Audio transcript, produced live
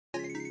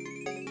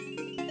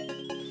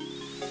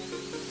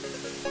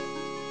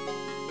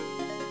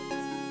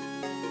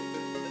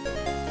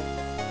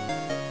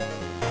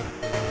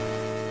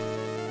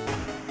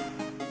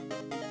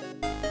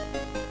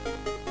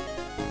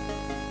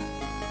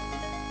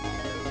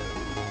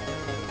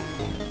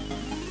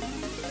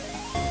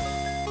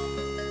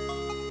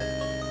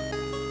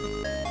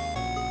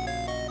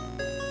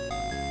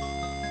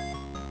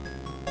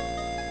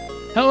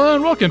Hello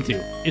and welcome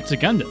to It's a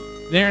Gundam,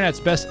 the internet's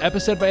best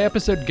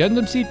episode-by-episode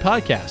Gundam Seed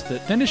podcast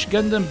that finished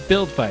Gundam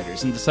build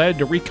fighters and decided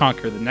to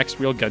reconquer the next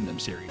real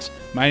Gundam series.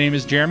 My name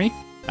is Jeremy.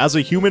 As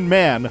a human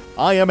man,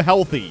 I am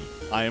healthy.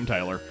 I am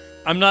Tyler.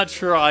 I'm not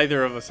sure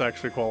either of us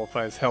actually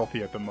qualify as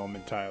healthy at the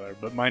moment, Tyler,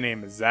 but my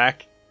name is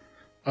Zach.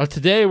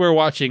 Today we're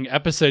watching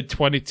episode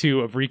 22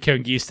 of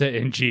Reconguista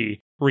NG,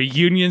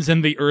 Reunions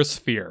in the Earth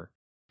Sphere.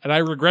 And I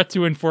regret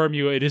to inform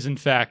you it is in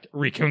fact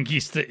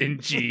Reconguista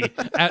NG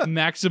at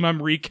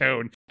maximum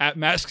recon, at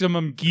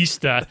maximum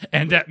Gista,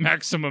 and at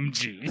maximum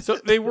G. So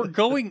they were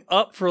going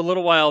up for a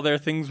little while there.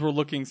 Things were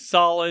looking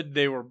solid.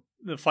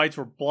 The fights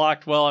were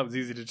blocked well. It was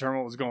easy to determine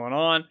what was going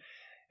on.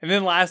 And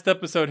then last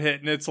episode hit,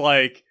 and it's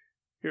like,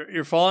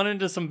 you're falling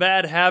into some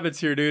bad habits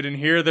here, dude. And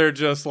here they're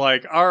just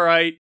like, all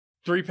right,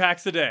 3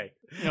 packs a day.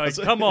 You're like,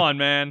 come on,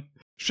 man.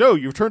 Show,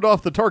 you've turned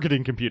off the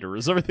targeting computer.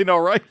 Is everything all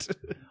right?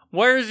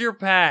 Where's your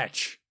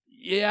patch?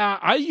 Yeah,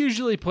 I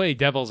usually play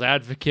devil's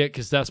advocate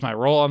because that's my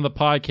role on the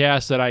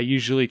podcast, that I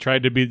usually try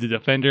to be the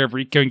defender of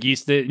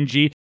Reconguista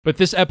NG. But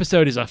this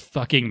episode is a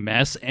fucking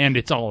mess, and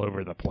it's all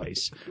over the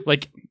place.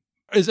 Like,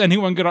 is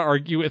anyone going to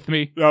argue with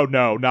me? Oh,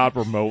 no, not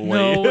remotely.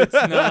 No, it's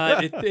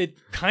not. It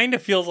kind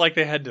of feels like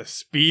they had to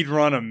speed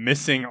run a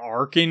missing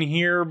arc in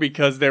here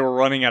because they were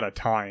running out of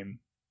time.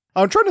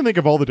 I'm trying to think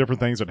of all the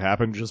different things that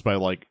happened just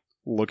by,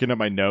 looking at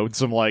my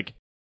notes. I'm like,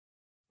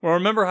 well,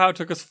 remember how it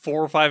took us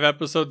 4 or 5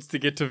 episodes to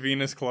get to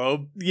Venus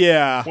Globe?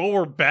 yeah. Well,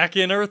 we're back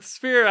in Earth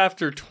Sphere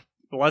after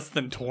less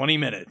than 20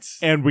 minutes.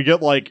 And we get,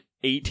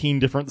 18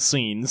 different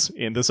scenes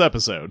in this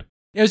episode.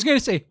 I was going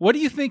to say, what do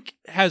you think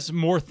has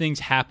more things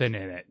happen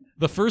in it?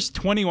 The first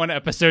 21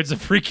 episodes of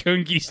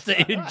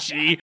Reconguista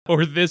NG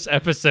or this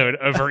episode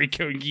of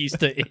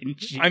Reconguista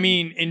NG? I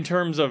mean, in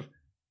terms of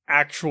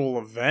actual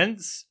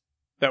events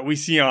that we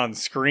see on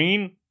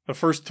screen, the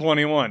first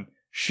 21.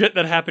 Shit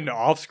that happened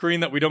off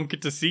screen that we don't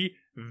get to see,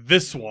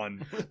 this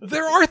one.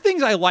 There are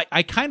things I like.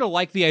 I kind of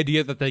like the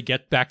idea that they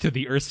get back to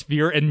the Earth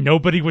Sphere and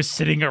nobody was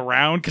sitting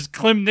around, because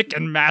Klimnik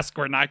and Mask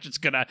were not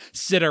just gonna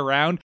sit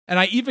around. And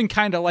I even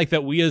kind of like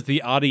that we as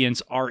the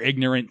audience are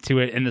ignorant to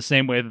it in the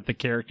same way that the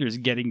characters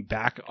getting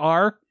back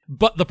are.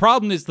 But the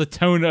problem is the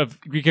tone of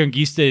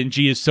Reconguista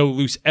NG is so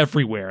loose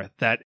everywhere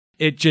that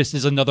it just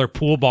is another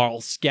pool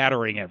ball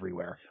scattering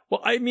everywhere.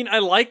 Well, I mean, I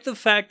like the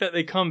fact that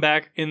they come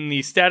back and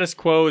the status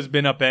quo has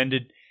been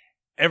upended.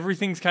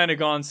 Everything's kind of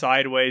gone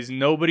sideways.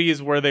 Nobody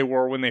is where they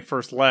were when they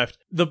first left.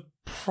 The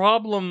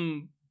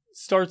problem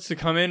starts to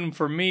come in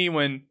for me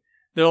when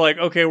they're like,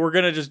 okay, we're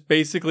going to just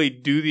basically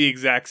do the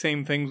exact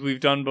same things we've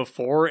done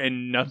before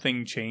and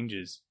nothing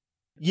changes.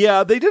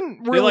 Yeah, they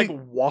didn't really... They,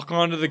 walk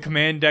onto the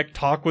command deck,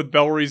 talk with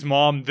Bellry's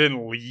mom,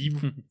 then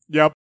leave.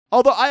 Yep.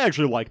 Although I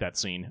actually like that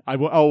scene. I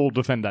will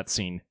defend that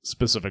scene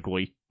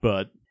specifically,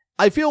 but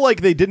I feel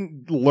like they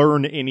didn't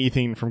learn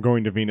anything from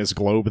going to Venus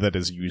Globe that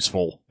is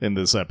useful in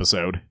this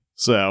episode.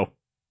 So,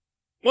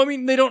 well, I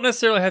mean, they don't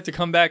necessarily have to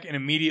come back and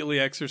immediately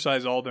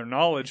exercise all their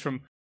knowledge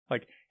from,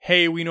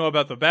 hey, we know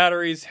about the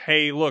batteries.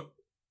 Hey, look,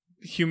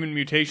 human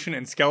mutation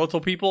and skeletal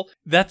people.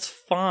 That's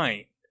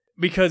fine,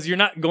 because you're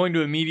not going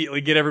to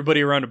immediately get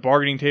everybody around a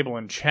bargaining table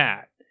and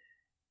chat.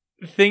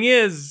 The thing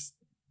is,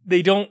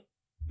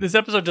 this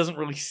episode doesn't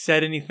really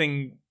set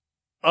anything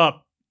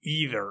up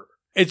either.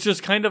 It's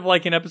just kind of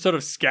like an episode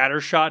of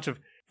scattershot of,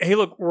 hey,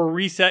 look, we're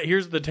reset.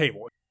 Here's the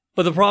table.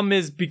 But the problem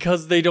is,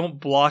 because they don't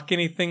block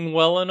anything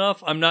well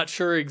enough, I'm not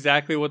sure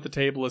exactly what the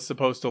table is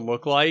supposed to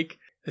look like,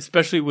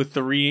 especially with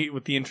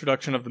the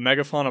introduction of the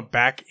Megafauna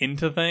back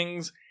into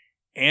things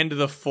and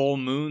the full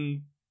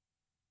moon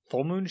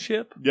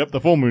ship? Yep, the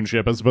full moon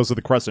ship as opposed to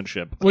the crescent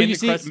ship. Well, and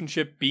the crescent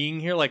ship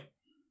being here,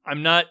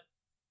 I'm not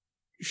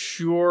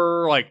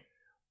sure,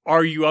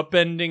 are you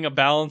upending a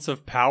balance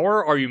of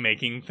power? Are you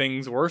making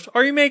things worse?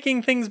 Are you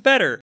making things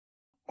better?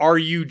 Are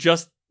you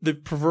just the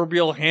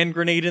proverbial hand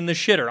grenade in the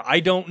shitter?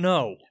 I don't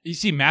know. You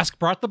see, Mask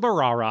brought the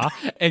Barara,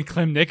 and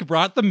Klimnik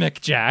brought the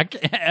Mick-Jack,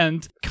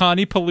 and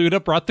Connie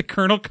Paluda brought the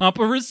Colonel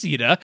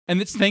Compa-Resita, and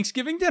it's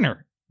Thanksgiving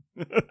dinner.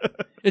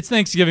 It's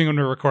Thanksgiving when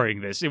we're recording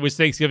this. It was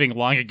Thanksgiving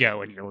long ago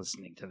when you're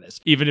listening to this,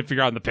 even if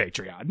you're on the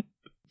Patreon.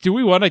 Do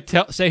we want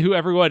to say who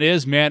everyone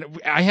is? Man,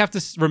 I have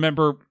to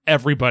remember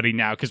everybody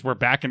now because we're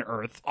back in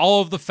Earth.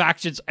 All of the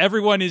factions,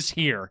 everyone is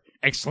here!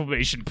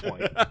 Exclamation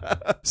point.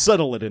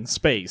 Settle it in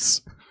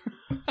space.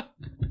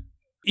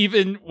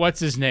 Even, what's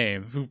his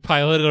name, who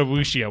piloted a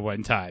Wuxia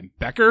one time?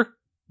 Becker?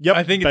 Yep,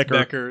 I think it's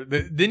Becker.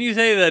 Didn't you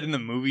say that in the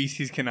movies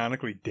he's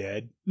canonically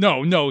dead?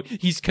 No,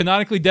 he's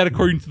canonically dead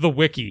according to the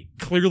wiki.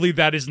 Clearly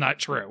that is not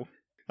true.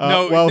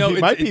 He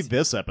might be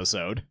this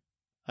episode.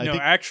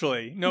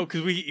 Actually,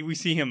 because we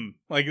see him,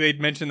 they'd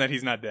mentioned that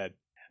he's not dead.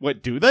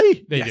 What, do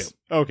they? They do.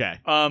 Okay.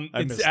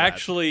 It's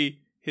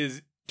actually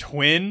his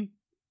twin.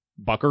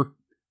 Bucker?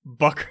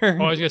 Oh,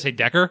 I was going to say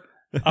Decker?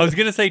 I was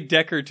going to say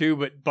Decker too,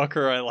 but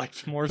Bucker I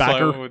liked more, so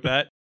I went with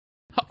that.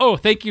 Oh,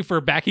 thank you for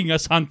backing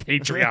us on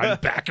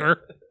Patreon,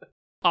 Backer.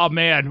 Oh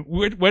man,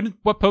 what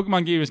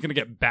Pokemon game is going to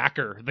get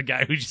Backer, the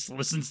guy who just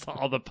listens to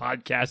all the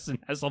podcasts and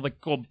has all the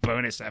cool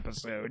bonus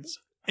episodes?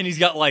 And he's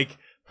got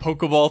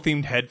Pokeball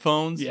themed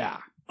headphones? Yeah.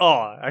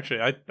 Oh,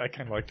 actually, I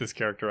kind of like this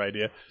character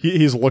idea.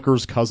 He's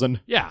Looker's cousin.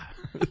 Yeah.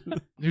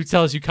 Who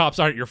tells you cops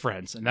aren't your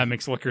friends, and that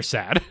makes Looker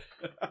sad.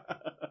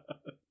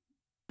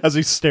 As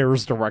he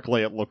stares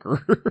directly at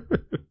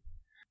Looker.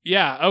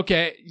 Yeah,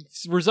 okay.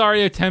 It's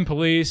Rosario 10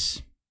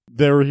 Police.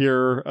 They're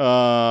here.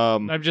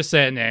 I'm just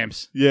saying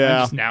names. Yeah.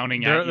 I'm just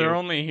nouning at you. They're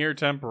only here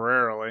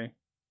temporarily.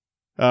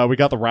 We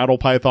got the Rattle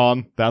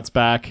Python. That's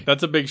back.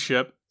 That's a big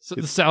ship. So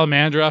the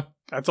Salamandra.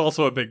 That's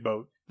also a big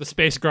boat. The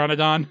Space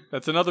Granodon.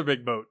 That's another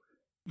big boat.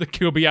 The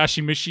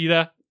Kobayashi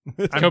Mashita.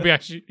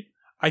 Kobayashi.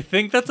 I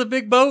think that's a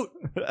big boat.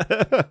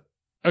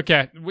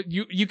 Okay,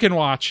 you can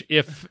watch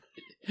if...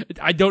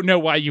 I don't know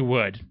why you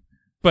would.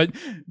 But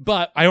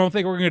I don't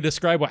think we're going to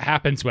describe what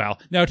happens well.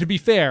 Now, to be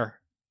fair,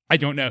 I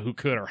don't know who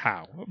could or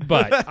how.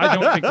 But I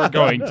don't think we're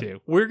going to.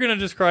 We're going to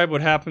describe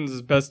what happens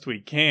as best we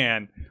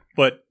can.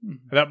 But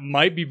that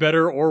might be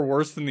better or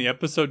worse than the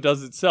episode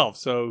does itself.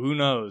 So who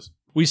knows?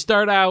 We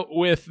start out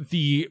with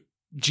the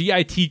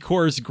GIT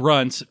Corps'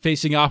 grunts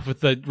facing off with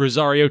the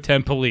Rosario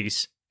 10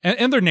 Police.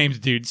 And their names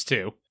dudes,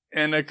 too.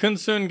 And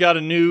Kunsun got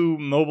a new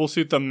mobile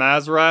suit, the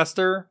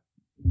Mazraster,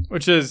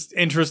 which is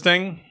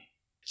interesting.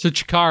 So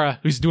Chikara,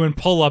 who's doing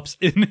pull-ups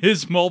in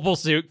his mobile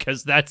suit,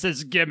 because that's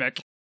his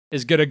gimmick,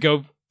 is going to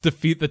go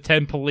defeat the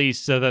 10 Police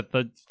so that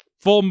the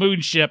full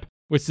moon ship,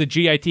 which the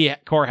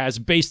GIT Corps has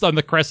based on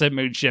the Crescent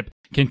moon ship,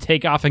 can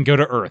take off and go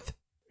to Earth.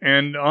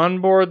 And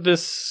on board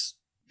this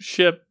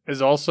ship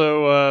is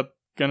also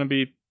going to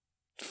be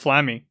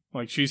Flammy.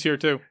 Like, she's here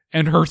too.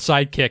 And her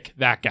sidekick,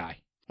 that guy.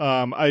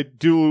 I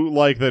do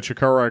like that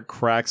Chikara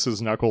cracks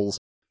his knuckles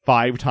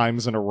 5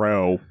 times in a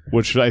row,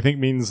 which I think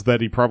means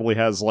that he probably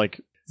has,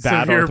 like,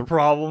 bad severe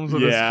problems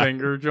with his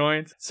finger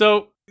joints.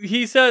 So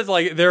he says,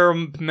 like, there are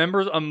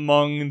members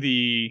among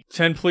the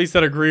 10 police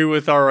that agree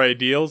with our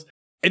ideals,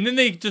 and then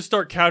they just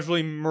start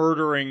casually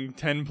murdering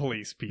 10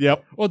 police people.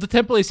 Yep. Well, the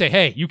 10 Police say,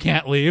 hey, you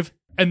can't leave,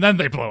 and then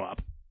they blow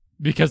up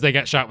because they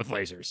get shot with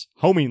lasers.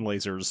 Homing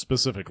lasers,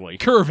 specifically.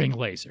 Curving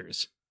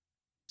lasers.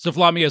 So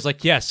Flamia is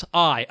like, yes,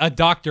 I, a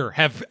doctor,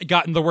 have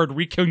gotten the word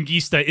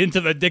Reconguista into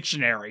the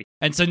dictionary,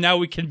 and so now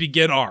we can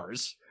begin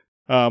ours.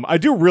 I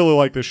do really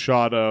like this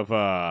shot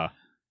of,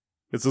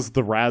 is this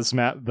the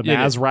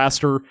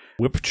Mazraster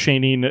whip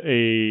chaining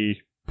a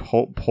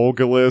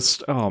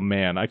Polgalist? Oh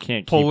man, I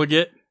can't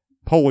keep...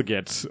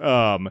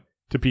 Polagit,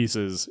 to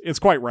pieces. It's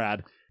quite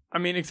rad. I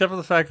mean, except for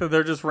the fact that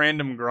they're just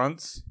random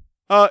grunts.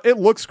 It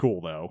looks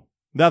cool, though.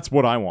 That's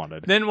what I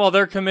wanted. Then while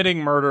they're committing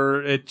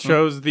murder, it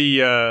shows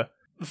the,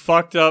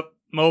 fucked up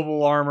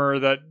mobile armor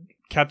that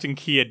Captain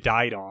Kia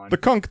died on. The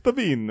Kunk the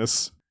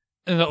Venus.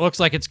 And it looks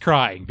like it's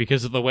crying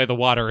because of the way the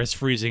water is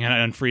freezing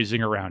and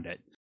unfreezing around it.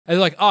 And they're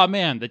like, oh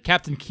man, did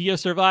Captain Kia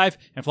survive?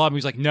 And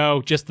Flami's like,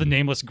 no, just the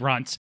nameless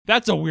grunts.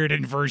 That's a weird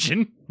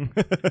inversion.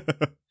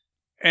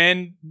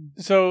 And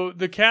so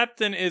the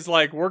captain is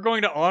like, we're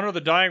going to honor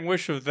the dying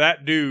wish of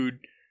that dude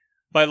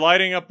by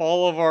lighting up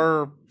all of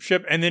our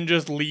ship and then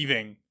just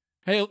leaving.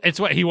 Hey,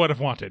 it's what he would have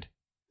wanted.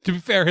 To be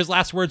fair, his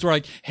last words were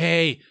like,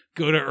 hey,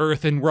 go to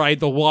Earth and ride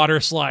the water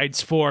slides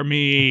for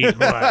me.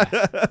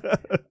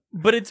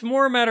 But it's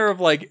more a matter of,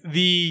 like,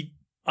 the,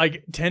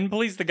 like, 10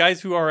 police, the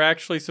guys who are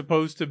actually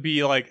supposed to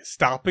be, like,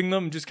 stopping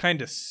them, just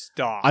kind of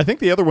stop. I think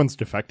the other one's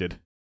defected.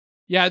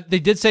 Yeah, they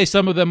did say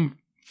some of them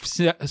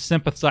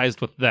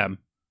sympathized with them.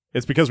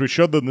 It's because we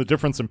showed them the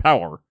difference in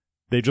power.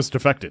 They just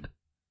defected.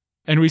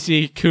 And we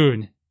see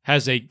Kun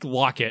has a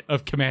locket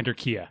of Commander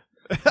Kia.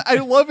 I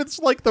love it's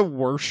like the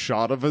worst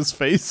shot of his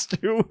face,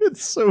 too.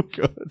 It's so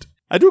good.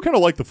 I do kind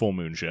of like the full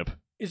moon ship.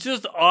 It's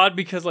just odd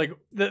because, like,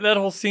 that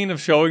whole scene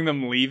of showing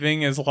them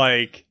leaving is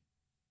like,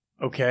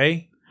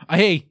 okay.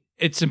 Hey,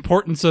 it's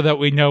important so that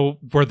we know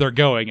where they're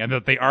going and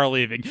that they are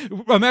leaving.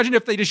 Imagine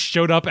if they just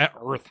showed up at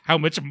Earth, how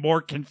much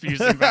more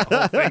confusing that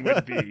whole thing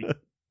would be.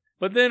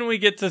 But then we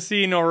get to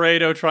see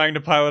Noredo trying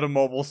to pilot a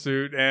mobile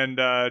suit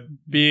and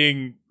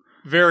being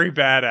very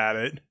bad at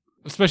it.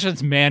 Especially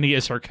since Manny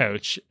is her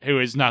coach, who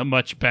is not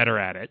much better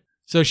at it.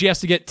 So she has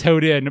to get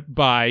towed in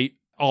by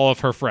all of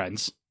her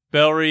friends.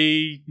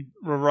 Bellry,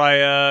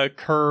 Rariah,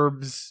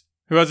 Curbs,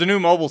 who has a new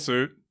mobile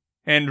suit,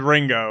 and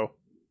Ringo.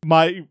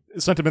 My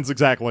sentiments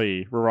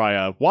exactly,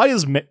 Rariah. Why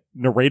is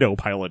Noredo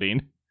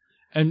piloting?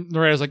 And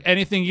Noredo's like,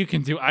 anything you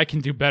can do, I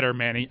can do better,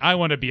 Manny. I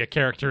want to be a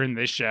character in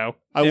this show.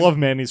 I love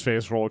Manny's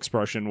facial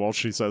expression while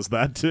she says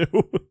that, too.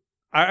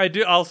 I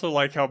do also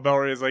like how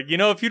Bellry is like, you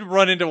know, if you'd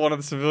run into one of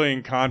the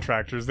civilian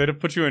contractors, they'd have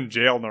put you in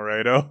jail,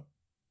 Noredo.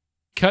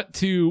 Cut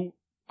to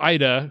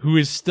Ida, who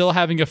is still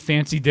having a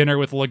fancy dinner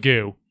with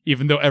Lagoo,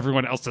 even though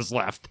everyone else has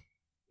left.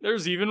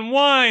 There's even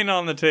wine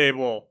on the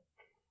table.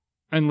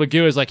 And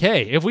Lagoo is like,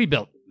 hey, if we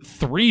built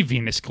 3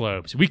 Venus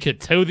globes, we could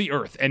tow the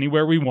Earth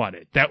anywhere we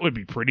wanted. That would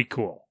be pretty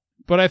cool.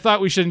 But I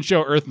thought we shouldn't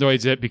show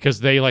Earthnoids it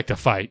because they like to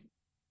fight.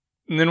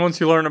 And then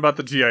once you learn about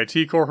the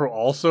GIT Corps who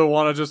also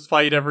want to just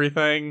fight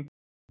everything,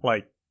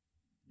 like,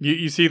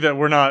 you see that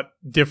we're not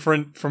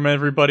different from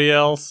everybody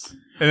else.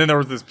 And then there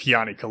was this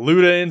Piani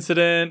Kaluta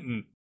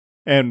incident.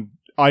 And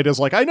Ida's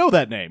like, I know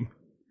that name.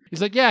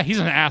 He's like, yeah, he's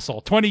an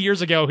asshole. 20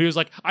 years ago, he was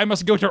like, I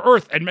must go to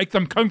Earth and make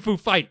them kung fu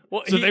fight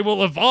they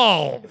will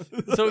evolve.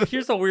 So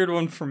here's a weird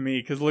one for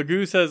me, because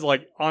Legoo says,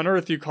 like, on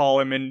Earth you call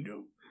him,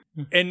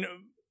 and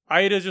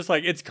Ida's just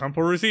like, it's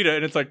Campo Rosita,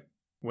 and it's like,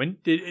 when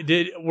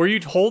were you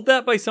told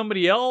that by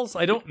somebody else?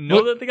 I don't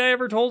know that the guy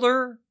ever told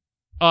her.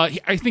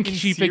 I think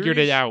she figured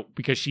it out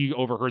because she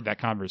overheard that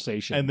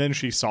conversation. And then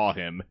she saw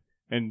him,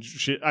 and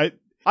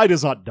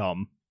Ida's not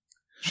dumb.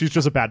 She's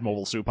just a bad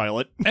mobile suit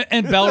pilot.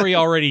 And Valerie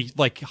already,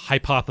 like,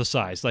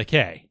 hypothesized, like,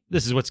 hey,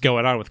 this is what's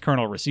going on with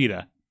Colonel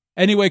Rosita.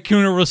 Anyway,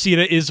 Colonel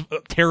Rosita is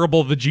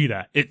terrible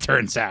Vegeta, it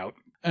turns out.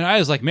 And I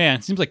was like, man,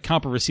 it seems like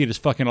Campo Rosita's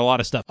fucking a lot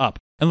of stuff up.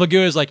 And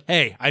Legua is like,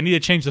 hey, I need to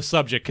change the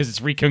subject because it's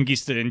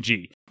Reconguista in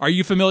G. Are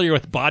you familiar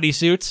with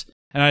bodysuits?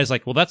 And I was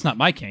like, well, that's not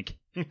my kink.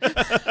 And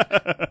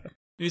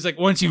he's like,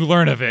 once you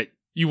learn of it,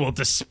 you will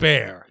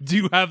despair. Do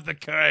you have the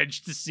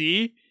courage to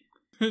see?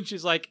 And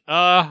she's like,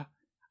 I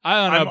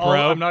don't know,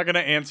 bro. I'm not going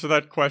to answer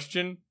that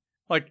question.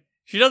 Like,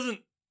 she doesn't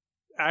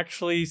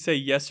actually say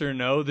yes or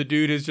no. The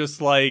dude is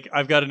just like,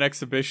 I've got an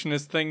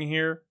exhibitionist thing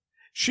here.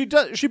 She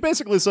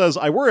basically says,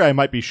 I worry I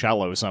might be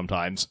shallow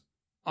sometimes.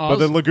 But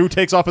then Legoo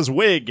takes off his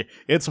wig.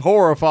 It's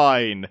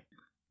horrifying.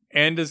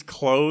 And his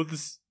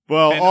clothes.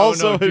 Well, and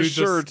also his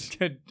shirt.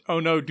 Oh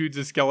no, dude's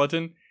a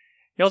skeleton.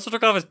 He also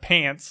took off his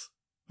pants.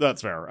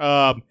 That's fair.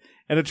 And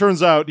it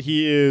turns out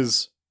he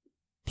is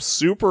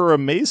super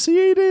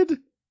emaciated?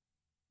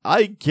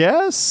 I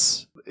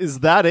guess? Is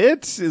that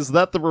it? Is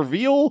that the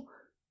reveal?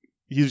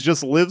 He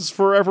just lives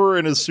forever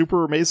and is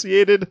super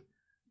emaciated?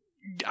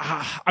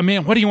 I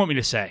mean, what do you want me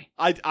to say?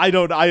 I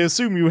don't. I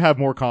assume you have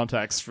more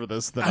context for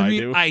this than I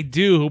do. I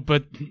do,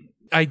 but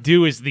I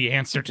do is the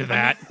answer to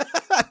that.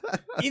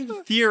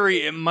 In theory,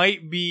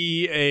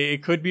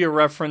 it could be a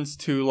reference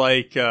to,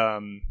 like,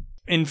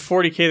 in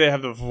 40K they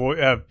have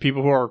the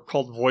people who are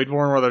called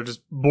Voidborn, where they're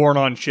just born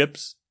on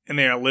ships and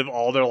they live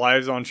all their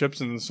lives on ships,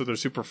 and so they're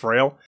super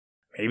frail.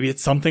 Maybe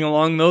it's something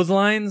along those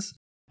lines.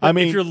 I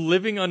mean, if you're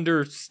living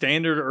under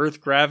standard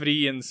Earth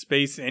gravity in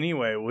space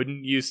anyway,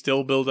 wouldn't you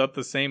still build up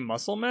the same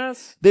muscle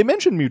mass? They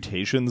mentioned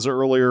mutations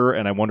earlier,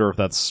 and I wonder if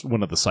that's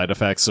one of the side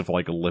effects of,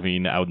 like,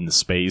 living out in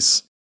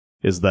space,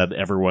 is that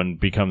everyone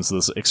becomes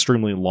this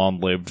extremely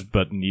long-lived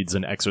but needs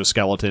an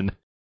exoskeleton.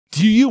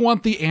 Do you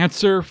want the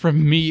answer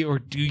from me, or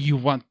do you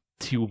want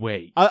to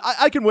wait?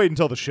 I can wait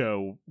until the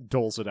show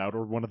doles it out,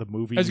 or one of the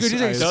movies. I was going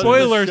to say,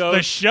 spoilers,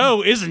 the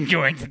show isn't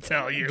going to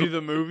tell you. Do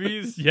the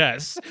movies?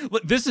 Yes.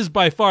 Look, this is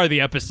by far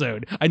the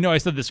episode. I know I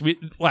said this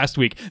last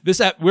week.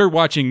 We're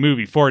watching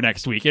movie for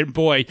next week, and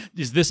boy,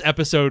 is this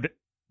episode,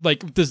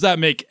 like, does that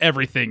make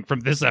everything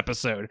from this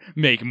episode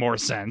make more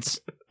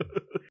sense?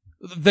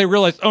 They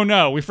realize, oh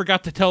no, we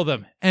forgot to tell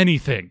them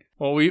anything.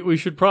 Well, we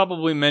should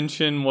probably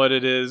mention what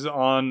it is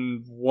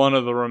on one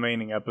of the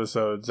remaining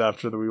episodes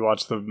after we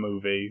watch the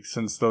movie,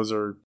 since those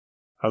are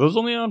those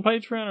only on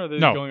Patreon, or are they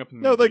going up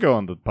in the No, they go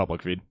on the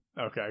public feed.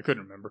 Okay, I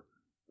couldn't remember.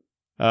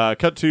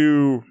 Cut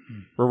to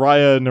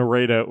Manny and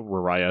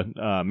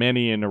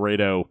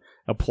Naredo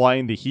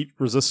applying the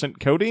heat-resistant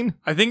coating.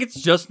 I think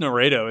it's just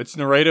Naredo. It's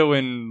Naredo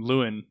and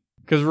Lewin.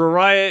 Because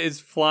Raraya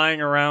is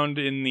flying around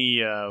in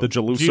the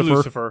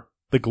Gelucifer.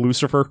 The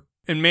Glucifer.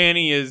 And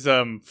Manny is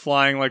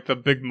flying like the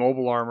big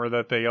mobile armor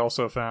that they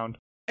also found.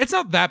 It's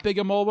not that big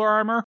a mobile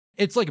armor.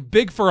 It's like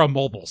big for a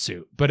mobile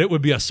suit, but it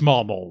would be a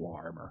small mobile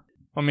armor.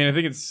 I mean, I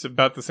think it's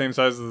about the same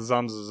size as the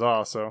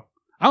Zamzaza, so...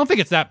 I don't think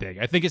it's that big.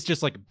 I think it's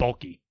just like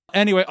bulky.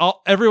 Anyway,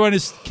 everyone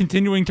is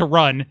continuing to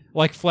run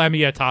like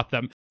Flamia taught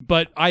them,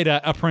 but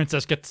Ida, a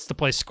princess, gets to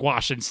play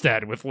squash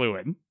instead with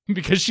Lewin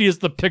because she is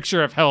the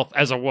picture of health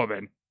as a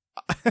woman.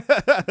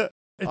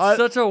 It's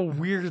such a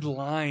weird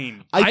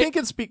line. I think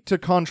it speaks to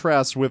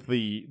contrast with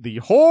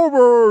the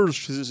horrors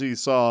she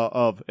saw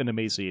of an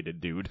emaciated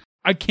dude.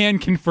 I can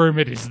confirm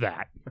it is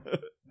that.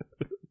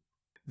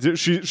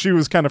 She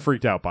was kind of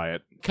freaked out by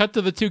it. Cut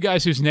to the two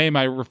guys whose name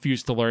I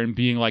refuse to learn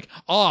being like,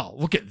 oh,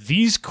 look at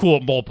these cool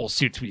mobile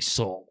suits we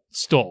stole.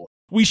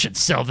 We should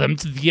sell them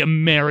to the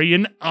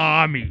American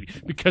army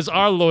because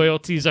our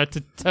loyalties are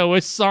to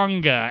Toa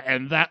Sanga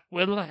and that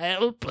will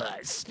help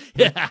us.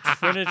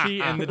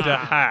 Trinity and the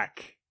Dahak.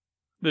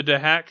 The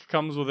Dahak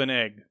comes with an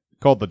egg.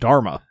 Called the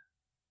Dharma.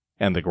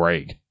 And the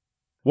Greg.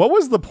 What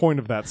was the point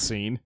of that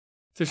scene?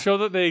 To show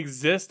that they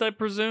exist, I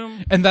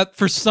presume? And that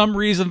for some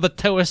reason the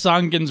Toa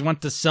Sangans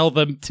want to sell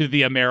them to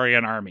the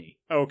American army.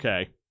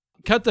 Okay.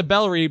 Cut to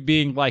Bellary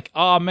being like,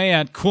 oh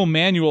man, cool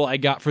manual I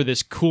got for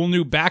this cool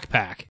new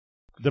backpack.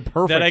 The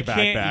perfect that I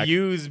backpack. Can't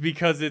use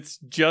because it's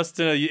just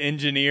an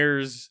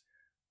engineer's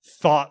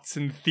thoughts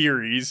and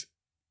theories.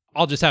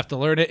 I'll just have to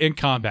learn it in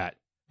combat.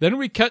 Then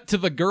we cut to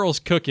the girls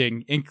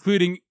cooking,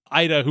 including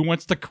Ida, who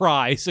wants to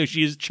cry, so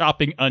she is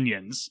chopping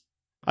onions.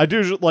 I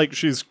do like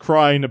she's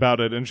crying about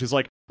it, and she's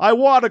like, I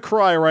want to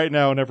cry right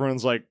now, and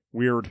everyone's like,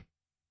 weird.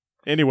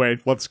 Anyway,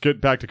 let's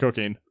get back to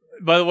cooking.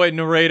 By the way,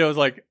 Naredo's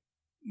like,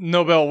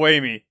 Nobel, weigh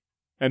me.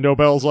 And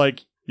Nobel's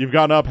like, you've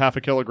gone up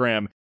 0.5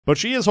 kilogram. But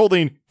she is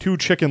holding 2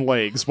 chicken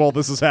legs while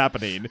this is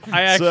happening.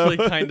 I actually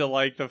kind of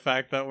like the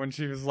fact that when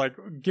she was like,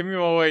 give me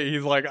my weight,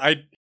 he's like,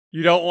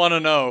 you don't want to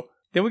know.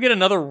 Then we get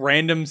another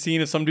random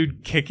scene of some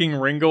dude kicking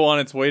Ringo on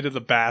its way to the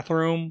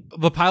bathroom.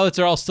 The pilots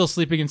are all still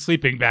sleeping in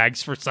sleeping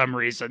bags for some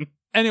reason.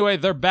 Anyway,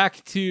 they're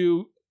back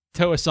to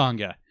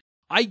Toasanga.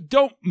 I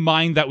don't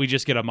mind that we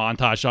just get a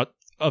montage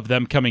of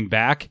them coming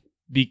back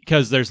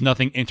because there's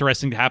nothing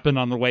interesting to happen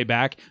on the way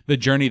back. The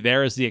journey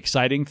there is the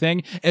exciting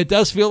thing. It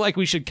does feel like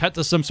we should cut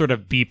to some sort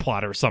of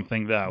B-plot or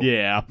something, though.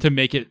 Yeah. To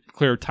make it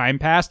clear time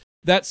passed.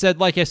 That said,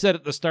 like I said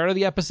at the start of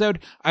the episode,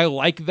 I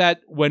like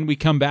that when we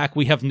come back,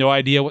 we have no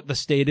idea what the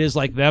state is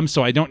like them,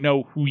 so I don't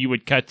know who you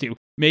would cut to.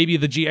 Maybe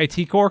the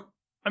GIT Corps?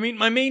 I mean,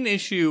 my main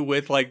issue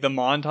with, like, the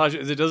montage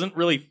is it doesn't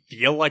really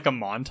feel like a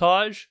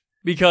montage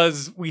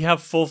because we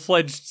have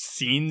full-fledged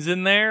scenes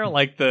in there,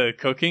 like the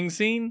cooking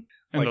scene.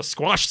 And like, the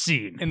squash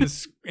scene.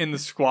 in the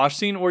squash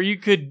scene, where you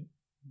could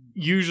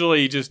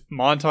usually just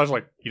montage,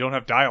 like, you don't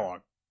have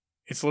dialogue.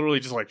 It's literally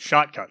just, like,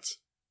 shot cuts.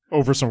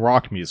 Over some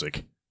rock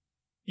music.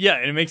 Yeah,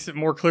 and it makes it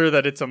more clear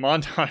that it's a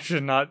montage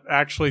and not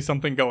actually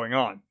something going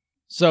on.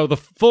 So the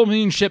full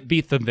moon ship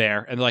beat them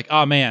there, and they're like,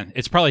 oh man,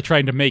 it's probably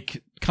trying to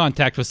make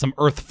contact with some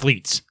Earth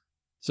fleets.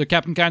 So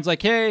Captain Kine's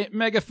like, hey,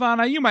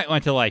 Megafauna, you might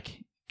want to,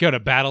 like, go to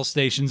battle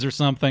stations or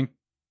something.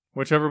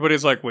 Which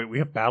everybody's like, wait, we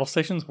have battle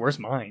stations? Where's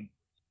mine?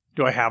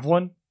 Do I have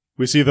one?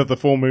 We see that the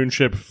full moon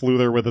ship flew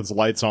there with its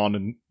lights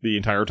on the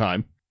entire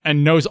time.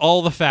 And knows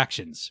all the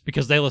factions,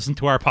 because they listen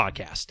to our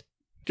podcast.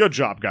 Good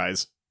job,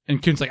 guys.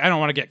 And Kuhn's like, I don't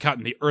want to get caught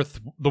in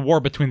the war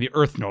between the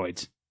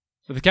Earthnoids.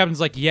 But the captain's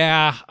like,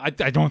 yeah, I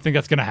don't think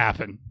that's going to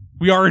happen.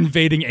 We are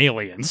invading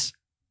aliens.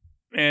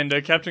 And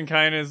Captain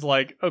Kine is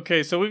like,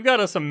 okay, so we've got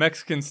us a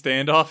Mexican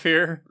standoff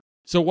here.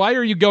 So why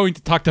are you going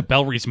to talk to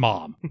Bellry's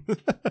mom?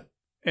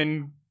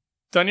 And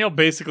Danielle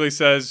basically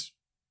says,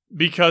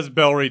 because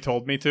Bellry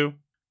told me to.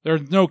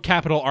 There's no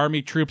Capital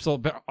Army troops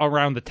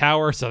around the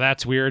tower, so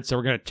that's weird, so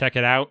we're going to check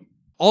it out.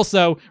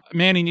 Also,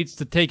 Manny needs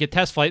to take a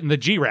test flight in the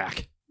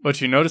G-Rack. But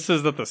she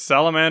notices that the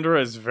Salamander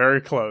is very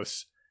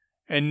close.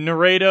 And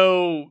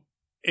Naredo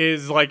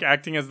is, like,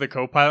 acting as the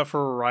co-pilot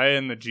for Raya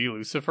in the G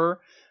Lucifer.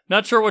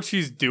 Not sure what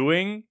she's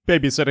doing.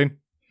 Babysitting.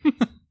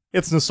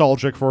 It's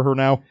nostalgic for her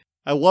now.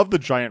 I love the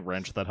giant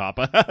wrench that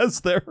Hoppa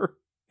has there.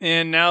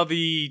 And now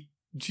the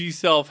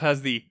G-Self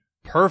has the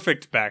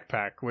perfect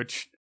backpack,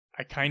 which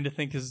I kind of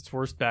think is its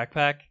worst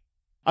backpack.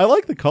 I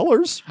like the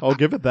colors. I'll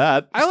give it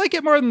that. I like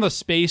it more than the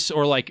space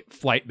or, like,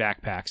 flight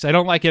backpacks. I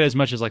don't like it as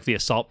much as, like, the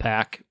assault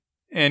pack.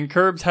 And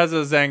Curbs has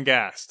a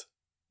Zangast.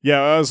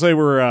 Yeah, as they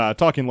were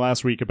talking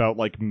last week about,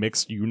 like,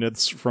 mixed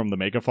units from the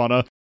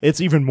Megafauna. It's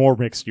even more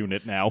mixed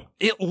unit now.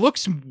 It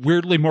looks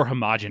weirdly more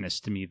homogenous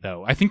to me,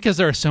 though. I think because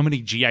there are so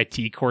many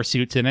GIT core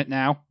suits in it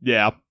now.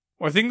 Yeah.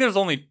 Well, I think there's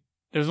only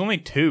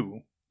two.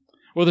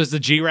 Well, there's the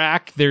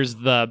G-Rack,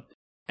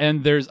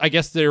 I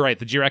guess they're right,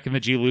 the G-Rack and the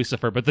G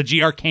Lucifer, but the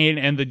G Arcane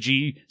and the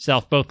G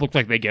Self both look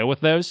like they go with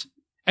those.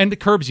 And the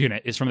Curbs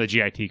unit is from the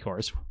GIT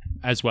cores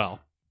as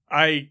well.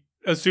 I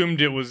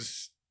assumed it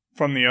was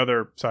from the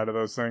other side of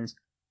those things.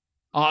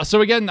 So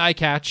we get an eye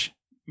catch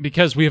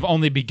because we have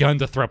only begun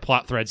to throw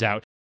plot threads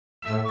out.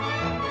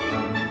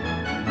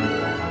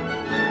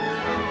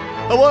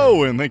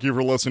 Hello, and thank you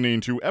for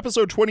listening to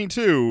episode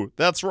 22.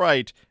 That's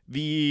right,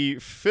 the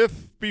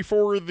fifth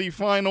before the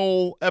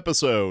final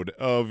episode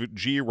of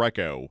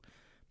G-Reco.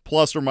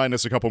 Plus or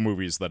minus a couple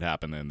movies that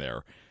happen in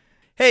there.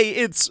 Hey,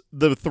 it's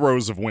the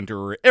throes of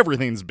winter.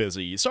 Everything's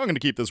busy, so I'm going to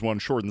keep this one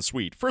short and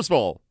sweet. First of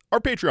all, our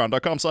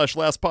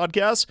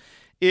patreon.com/lastpodcast.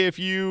 If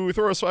you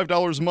throw us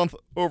 $5 a month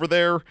over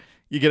there,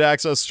 you get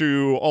access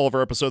to all of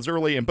our episodes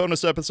early and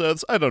bonus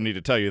episodes. I don't need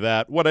to tell you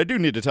that. What I do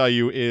need to tell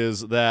you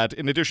is that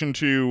in addition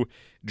to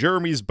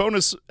Jeremy's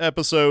bonus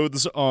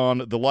episodes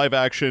on the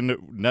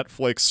live-action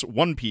Netflix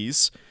One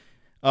Piece,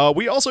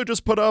 we also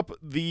just put up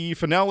the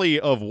finale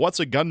of What's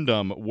a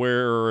Gundam,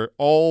 where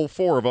all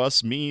four of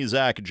us, me,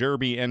 Zach,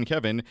 Jeremy, and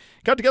Kevin,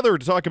 got together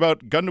to talk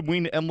about Gundam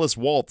Wing Endless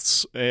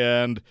Waltz,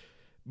 and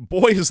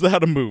boy, is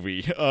that a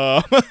movie.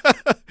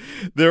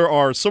 There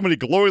are so many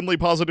glowingly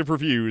positive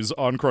reviews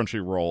on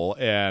Crunchyroll,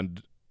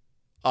 and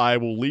I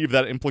will leave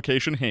that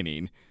implication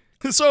hanging.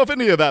 So if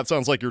any of that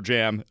sounds like your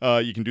jam,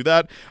 you can do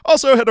that.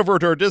 Also, head over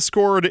to our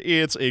Discord.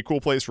 It's a cool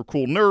place for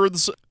cool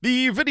nerds.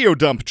 The Video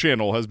Dump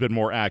channel has been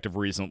more active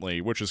recently,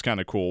 which is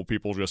kind of cool.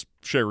 People just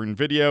sharing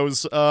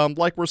videos,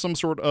 like we're some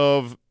sort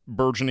of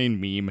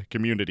burgeoning meme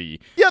community.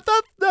 Yeah,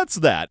 that's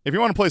that. If you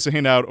want a place to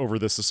hang out over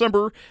this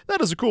December, that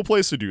is a cool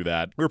place to do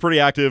that. We're pretty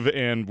active,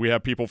 and we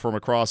have people from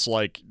across,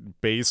 like,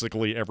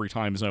 basically every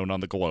time zone on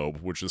the globe,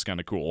 which is kind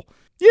of cool.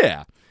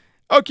 Yeah.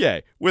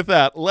 Okay, with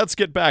that, let's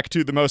get back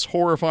to the most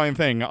horrifying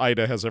thing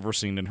Ida has ever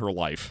seen in her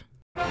life.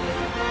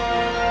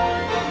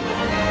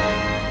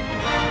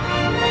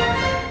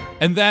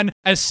 And then,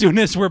 as soon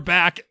as we're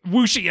back,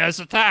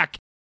 Wuxia's attack.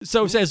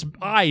 So says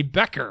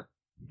Becker.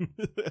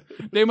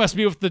 They must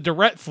be with the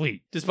Direct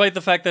Fleet. Despite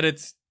the fact that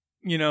it's,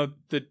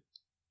 the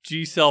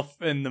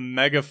G-Self and the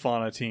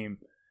Megafauna team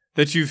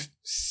that you've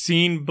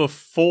seen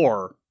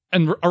before.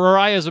 And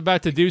Araya's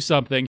about to do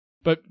something,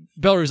 but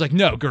Bellry's like,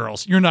 no,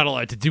 girls, you're not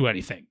allowed to do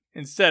anything.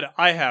 Instead,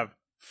 I have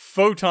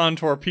Photon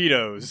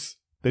Torpedoes.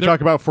 They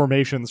talk about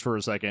formations for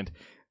a second.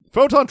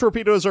 Photon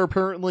torpedoes are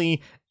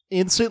apparently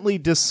instantly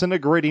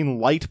disintegrating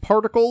light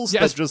particles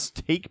that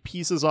just take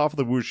pieces off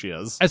the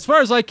wuxias. As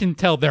far as I can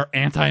tell, they're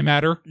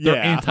antimatter. They're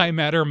Yeah.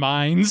 antimatter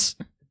mines.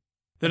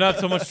 They're not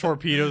so much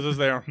torpedoes as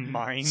they are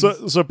mines.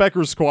 So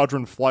Becker's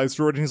squadron flies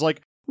through it, and he's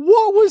like,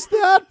 what was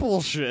that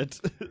bullshit?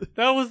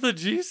 That was the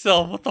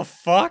G-cell. What the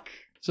fuck?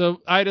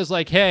 So Ida's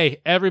like,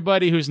 hey,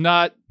 everybody who's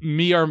not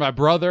me or my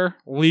brother,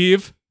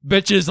 leave.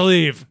 Bitches,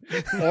 leave.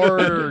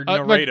 Or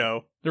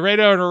Naredo.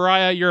 Naredo and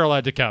Araya, you're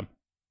allowed to come.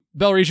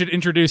 Bellry should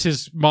introduce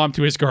his mom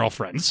to his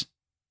girlfriends.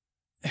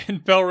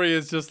 And Bellry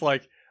is just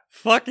like,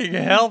 fucking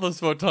hell, those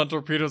photon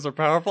torpedoes are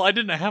powerful. I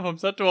didn't have them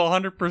set to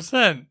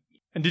 100%.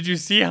 And did you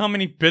see how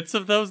many bits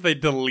of those they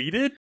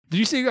deleted? Did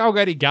you see how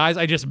many guys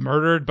I just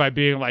murdered by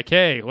being like,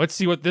 hey, let's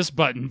see what this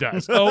button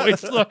does? Oh,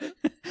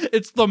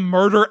 it's the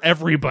murder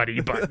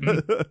everybody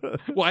button.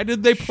 Why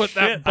did they put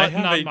that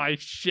button on my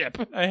ship?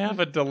 I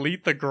have a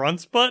delete the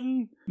grunts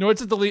button? No,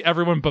 it's a delete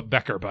everyone but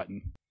Becker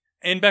button.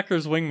 And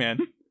Becker's wingman.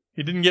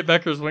 He didn't get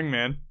Becker's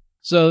wingman.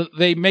 So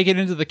they make it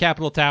into the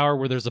Capitol Tower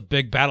where there's a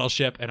big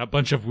battleship and a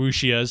bunch of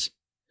wuxias.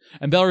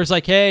 And Bellry's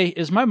like, hey,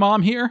 is my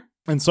mom here?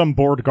 And some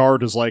bored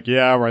guard is like,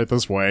 yeah, right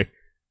this way.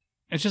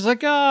 And she's like,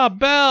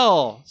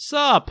 Belle,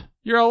 sup?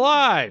 You're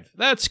alive.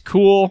 That's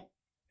cool.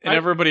 And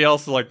everybody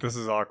else is like, this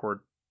is awkward.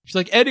 She's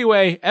like,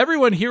 anyway,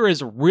 everyone here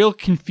is real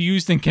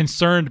confused and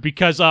concerned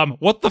because,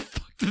 what the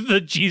fuck did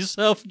the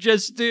G-Self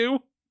just do?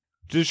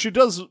 She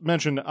does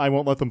mention, I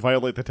won't let them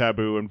violate the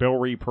taboo, and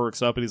Bellry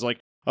perks up and he's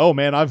like, oh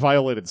man, I've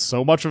violated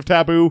so much of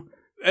taboo.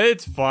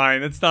 It's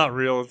fine. It's not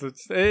real.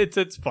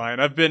 It's fine.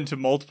 I've been to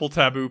multiple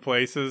taboo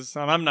places,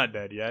 and I'm not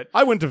dead yet.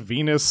 I went to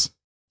Venus.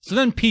 So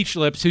then Peach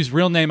Lips, whose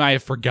real name I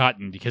have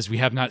forgotten because we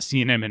have not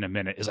seen him in a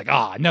minute, is like,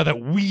 now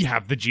that we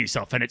have the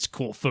G-Self and its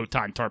cool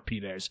photon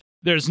torpedoes,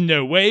 there's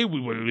no way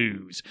we will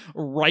lose.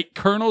 Right,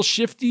 Colonel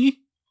Shifty?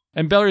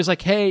 And Bellry's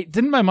like, hey,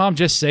 didn't my mom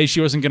just say she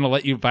wasn't going to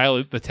let you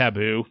violate the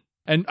taboo?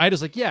 And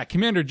Ida's like, yeah,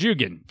 Commander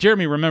Jugan.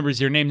 Jeremy remembers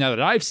your name now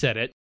that I've said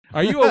it.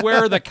 Are you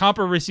aware that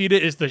Compa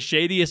Reseda is the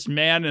shadiest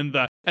man in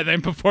the... And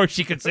then before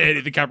she could say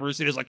anything, Compa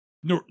Reseda is like,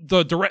 no,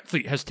 the Direct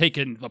Fleet has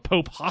taken the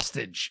Pope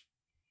hostage.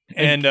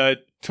 And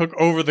took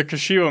over the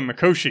Kashiwa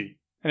Mikoshi.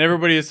 And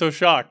everybody is so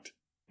shocked.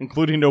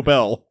 Including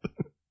Nobel.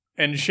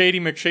 And Shady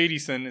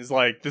McShadyson is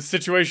like, this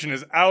situation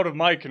is out of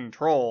my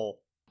control.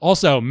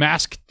 Also,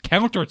 Mask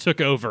Counter took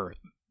over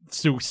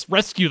to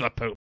rescue the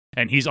Pope,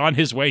 and he's on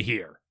his way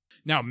here.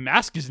 Now,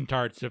 Mask is in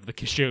charge of the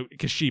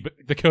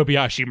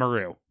Kobayashi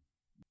Maru.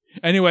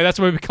 Anyway, that's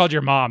why we called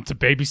your mom, to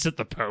babysit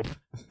the Pope.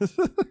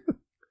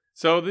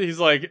 So he's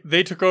like,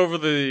 they took over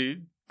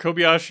the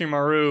Kobayashi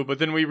Maru, but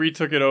then we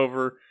retook it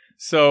over.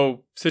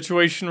 So,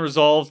 situation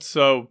resolved,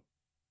 so...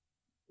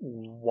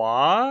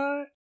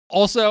 What?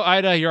 Also,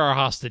 Ida, you're our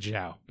hostage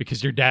now,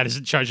 because your dad is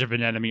in charge of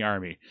an enemy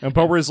army. And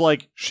Bellry's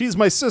like, she's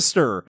my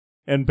sister.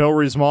 And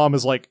Bellry's mom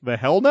is like, the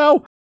hell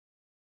no?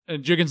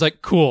 And Jugan's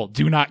like, cool,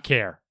 do not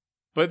care.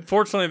 But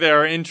fortunately, they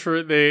are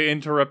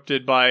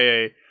interrupted by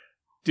a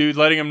dude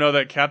letting him know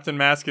that Captain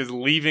Mask is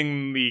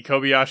leaving the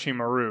Kobayashi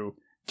Maru.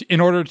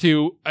 In order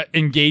to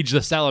engage the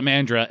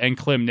Salamandra and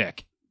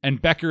Klimnik.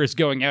 And Becker is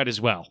going out as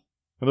well.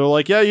 And they're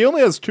like, yeah, he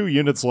only has 2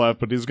 units left,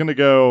 but he's gonna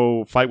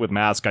go fight with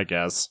Mask, I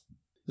guess.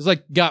 He's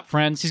like, got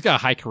friends. He's got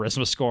a high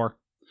charisma score.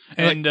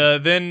 And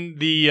then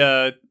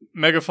the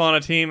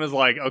Megafauna team is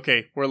like,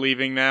 okay, we're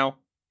leaving now.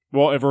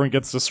 Well, everyone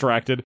gets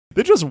distracted.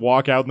 They just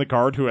walk out, and the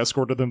guard who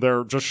escorted them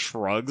there just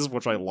shrugs,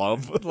 which I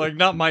love. Like,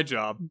 not my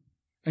job.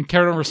 And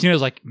Colonel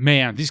Racina's like,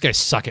 man, these guys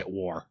suck at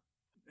war.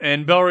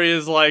 And Bellry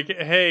is like,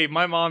 hey,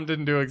 my mom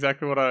didn't do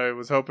exactly what I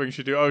was hoping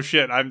she'd do. Oh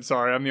shit, I'm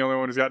sorry. I'm the only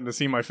one who's gotten to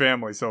see my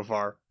family so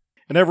far.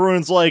 And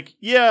everyone's like,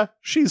 yeah,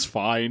 she's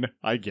fine,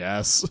 I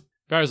guess.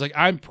 Bellry's like,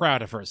 I'm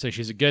proud of her, so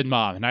she's a good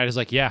mom. And Ida's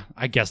like, yeah,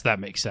 I guess that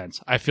makes sense.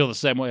 I feel the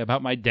same way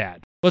about my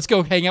dad. Let's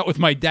go hang out with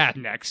my dad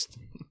next.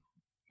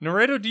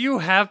 Naredo, do you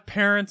have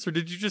parents, or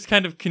did you just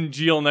kind of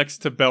congeal next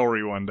to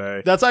Bellry one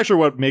day? That's actually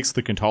what makes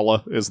the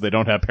Kuntala, is they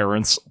don't have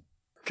parents.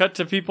 Cut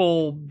to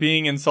people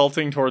being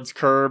insulting towards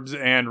Curbs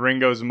and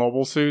Ringo's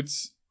mobile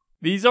suits.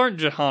 These aren't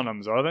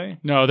Jehannams, are they?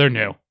 No, they're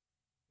new.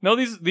 No,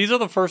 these are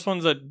the first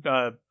ones that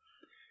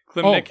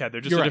Klimnik had.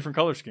 They're just a different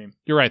color scheme.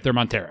 You're right, they're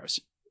Monteros.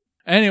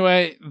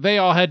 Anyway, they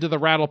all head to the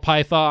Rattle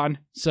Python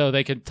so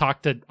they can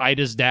talk to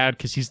Ida's dad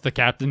because he's the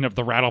captain of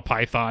the Rattle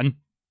Python.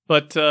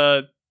 But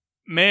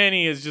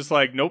Manny is just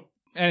like, nope.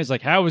 And he's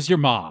like, how was your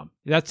mom?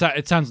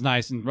 It sounds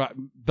nice. And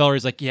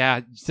Bellry's like,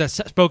 yeah, that's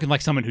spoken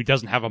like someone who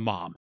doesn't have a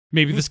mom.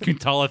 Maybe this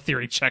Kuntala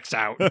theory checks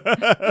out.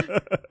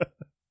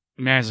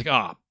 Manny's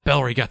like,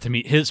 Bellry got to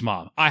meet his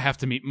mom. I have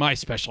to meet my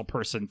special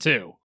person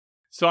too.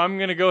 So I'm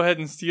going to go ahead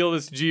and steal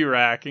this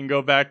G-Rack and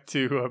go back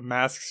to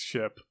Mask's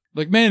ship.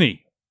 Like,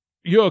 Manny,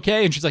 you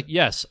okay? And she's like,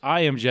 yes,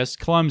 I am just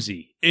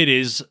clumsy. It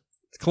is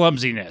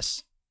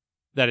clumsiness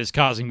that is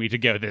causing me to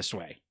go this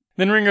way.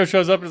 Then Ringo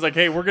shows up and is like,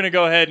 hey, we're going to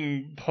go ahead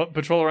and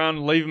patrol around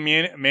and leave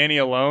Manny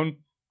alone.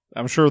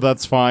 I'm sure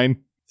that's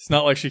fine. It's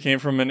not like she came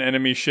from an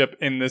enemy ship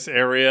in this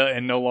area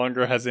and no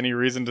longer has any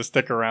reason to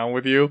stick around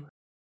with you.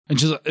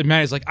 And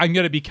Manny's like, I'm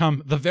going to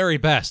become the very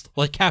best,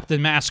 like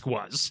Captain Mask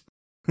was.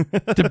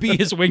 To be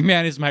his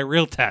wingman is my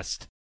real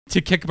test.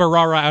 To kick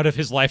Barara out of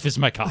his life is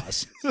my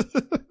cause.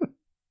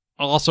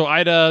 Also,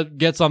 Ida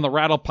gets on the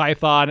Rattle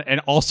Python and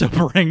also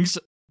brings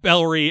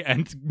Bellry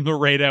and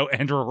Laredo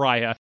and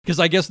Rariah, because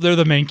I guess they're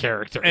the main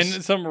characters.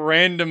 And some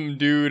random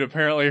dude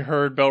apparently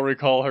heard Bellry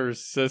call her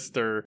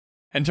sister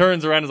and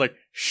turns around and is like,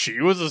 she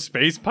was a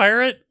space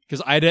pirate?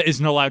 Because Ida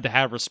isn't allowed to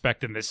have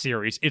respect in this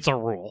series. It's a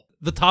rule.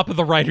 The top of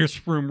the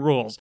writer's room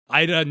rules.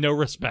 Ida, no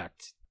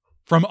respect.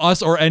 From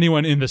us or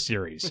anyone in the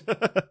series.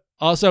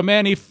 Also,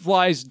 Manny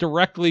flies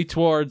directly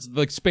towards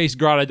the space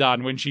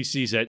Grottodon when she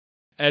sees it,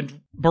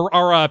 and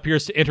Barara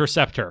appears to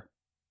intercept her.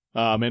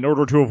 In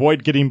order to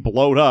avoid getting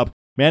blown up,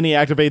 Manny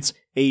activates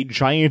a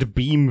giant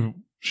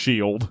beam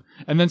shield.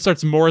 And then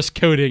starts Morse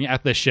coding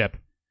at the ship.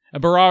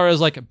 And Barara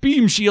is like,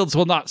 beam shields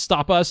will not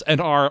stop us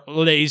and our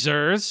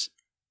lasers.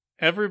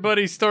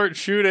 Everybody start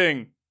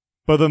shooting.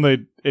 But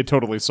then it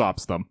totally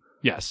stops them.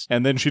 Yes.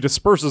 And then she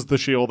disperses the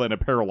shield and it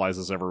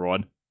paralyzes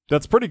everyone.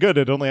 That's pretty good.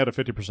 It only had a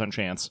 50%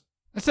 chance.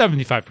 That's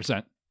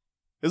 75%.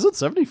 Is it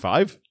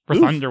 75? For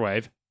Oof.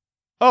 Thunderwave.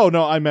 Oh,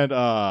 no, I meant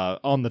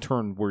on the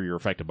turn where you're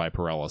affected by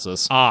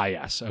paralysis. Ah,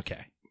 yes,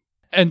 okay.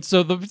 And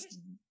so the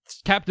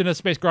captain of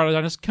Space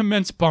Grottodon has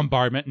commenced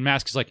bombardment, and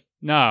Mask is like,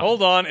 no.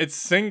 Hold on, it's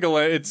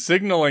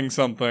signaling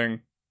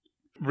something.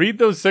 Read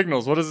those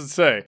signals. What does it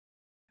say?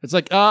 It's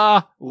like,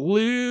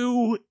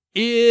 Lu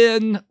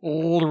in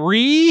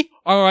Lee?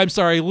 Oh, I'm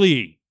sorry,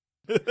 Lee.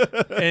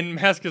 And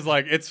Mask is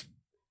like,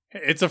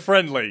 it's a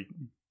friendly.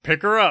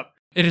 Pick her up.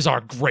 It is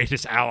our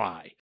greatest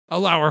ally.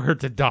 Allow her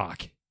to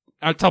dock.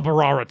 I'll tell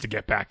Barara to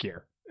get back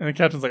here. And the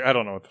captain's like, I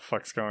don't know what the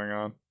fuck's going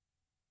on.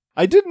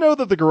 I did know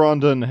that the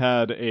Garondon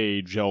had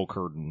a gel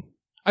curtain.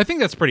 I think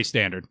that's pretty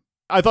standard.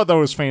 I thought that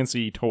was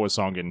fancy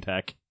Toa-Songan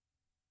tech,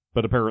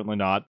 but apparently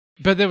not.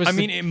 But there was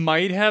it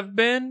might have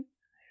been,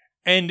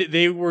 and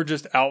they were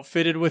just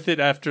outfitted with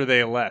it after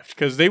they left,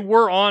 because they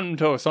were on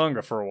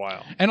Toa-Songa for a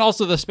while. And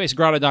also the Space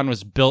Grottodon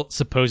was built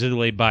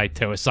supposedly by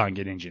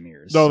Toa-Songan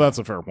engineers. No, that's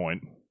a fair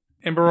point.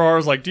 And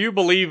Barara's like, do you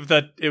believe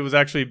that it was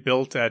actually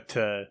built at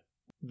the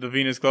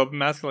Venus Globe? And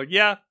Mask is like,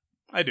 yeah,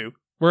 I do.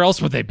 Where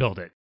else would they build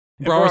it?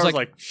 And Barara's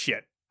like,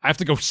 shit. I have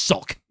to go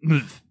sulk.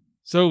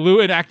 So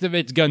Lewin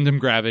activates Gundam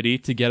gravity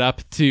to get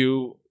up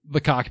to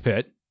the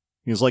cockpit.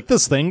 He's like,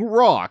 this thing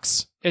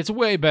rocks. It's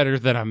way better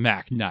than a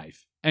Mac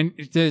knife. And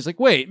he's like,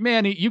 wait,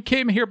 Manny, you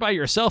came here by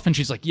yourself? And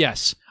she's like,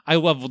 yes, I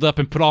leveled up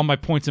and put all my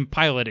points in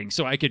piloting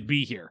so I could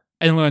be here.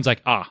 And Lewin's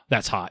like,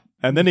 that's hot.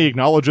 And then he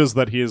acknowledges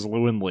that he is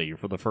Lewin Lee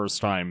for the first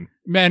time.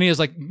 Manny is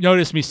like,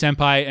 notice me,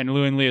 senpai. And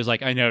Lewin Lee is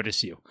like, I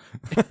notice you.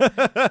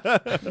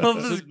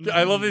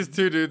 I love these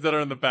two dudes that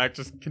are in the back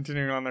just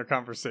continuing on their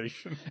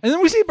conversation. And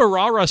then we see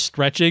Barara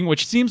stretching,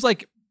 which seems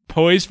like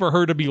poised for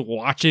her to be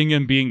watching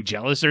and being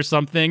jealous or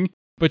something.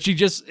 But she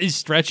just is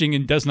stretching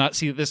and does not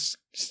see this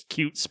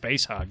cute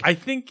space hug. I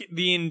think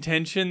the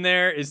intention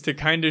there is to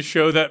kind of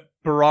show that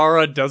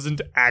Barara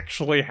doesn't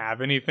actually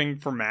have anything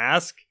for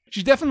Mask.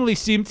 She definitely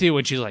seemed to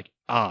when she's like,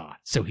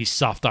 so he's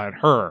soft on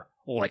her,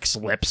 licks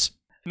lips.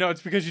 No,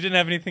 it's because she didn't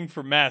have anything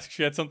for Mask.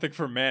 She had something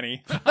for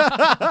Manny.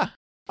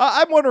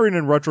 I'm wondering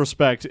in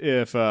retrospect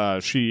if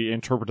she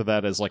interpreted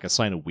that as like a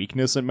sign of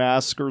weakness in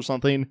Mask or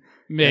something.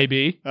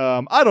 Maybe.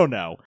 I don't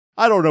know.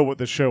 I don't know what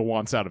the show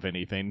wants out of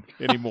anything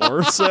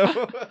anymore.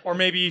 So, or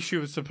maybe she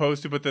was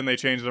supposed to, but then they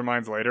changed their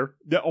minds later.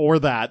 Yeah, or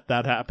that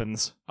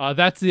happens.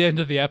 That's the end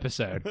of the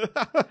episode.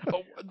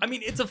 I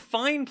mean, it's a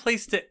fine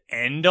place to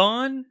end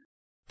on,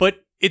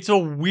 but it's a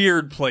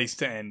weird place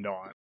to end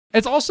on.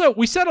 It's also,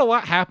 we said a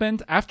lot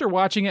happened. After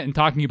watching it and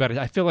talking about it,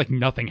 I feel like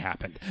nothing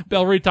happened.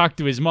 Bellry talked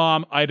to his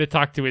mom. Ida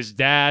talked to his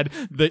dad.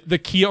 The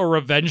Kia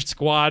Revenge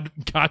Squad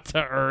got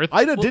to Earth.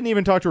 Ida didn't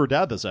even talk to her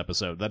dad this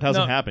episode. That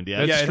hasn't happened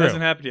yet. Yeah, it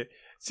hasn't happened yet.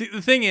 See,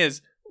 the thing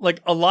is,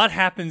 like, a lot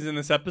happens in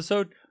this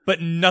episode, but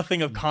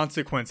nothing of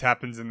consequence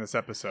happens in this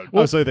episode.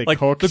 Well, so they like,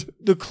 cooked?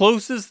 The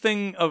closest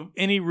thing of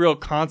any real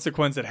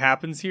consequence that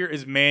happens here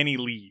is Manny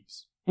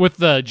leaves. With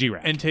the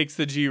G-Rack. And takes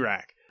the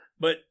G-Rack.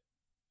 But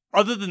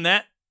other than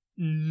that,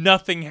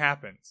 nothing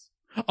happens.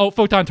 Oh,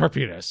 Photon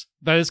Torpedoes.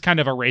 That is kind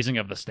of a raising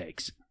of the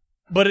stakes.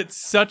 But it's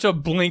such a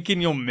blink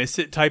and you'll miss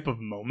it type of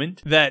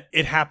moment that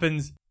it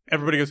happens.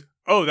 Everybody goes,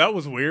 oh, that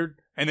was weird.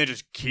 And they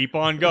just keep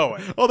on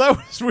going. Oh, that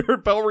was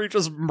weird. Bellry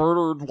just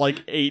murdered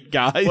like 8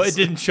 guys. Well, it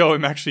didn't show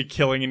him actually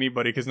killing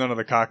anybody because none of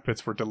the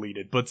cockpits were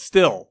deleted. But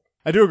still.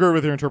 I do agree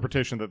with your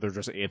interpretation that they're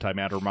just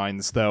antimatter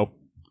mines, though.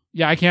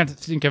 Yeah, I can't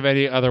think of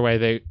any other way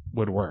they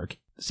would work.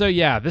 So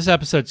yeah, this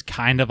episode's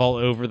kind of all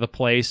over the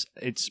place.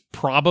 It's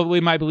probably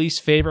my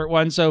least favorite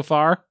one so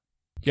far.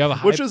 You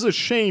have Which is a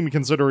shame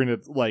considering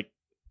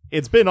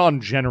it's been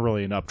on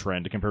generally an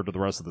uptrend compared to the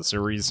rest of the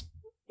series.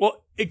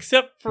 Well,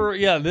 except for,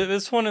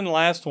 this one and the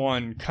last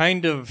one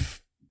kind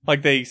of,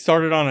 like, they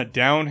started on a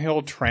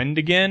downhill trend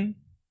again.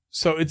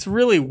 So it's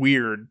really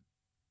weird.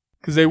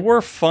 Because they were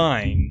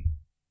fine.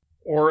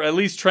 Or at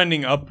least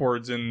trending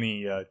upwards in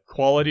the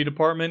quality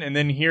department. And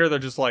then here they're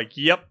just like,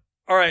 yep,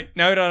 alright,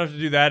 now we don't have to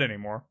do that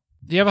anymore.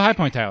 Do you have a high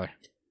point, Tyler?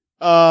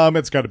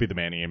 It's got to be the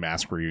Manny and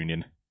Mask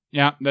reunion.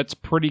 Yeah, that's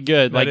pretty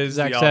good. That Like is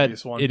Zach the said,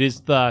 obvious one. it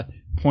is the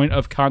point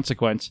of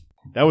consequence.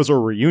 That was a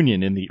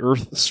reunion in the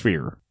Earth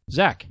sphere.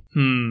 Zach.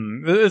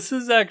 This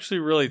is actually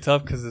really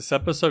tough because this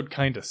episode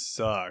kind of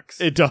sucks.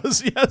 It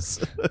does,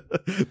 yes.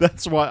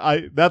 That's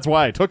why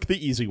I took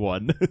the easy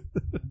one.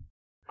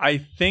 I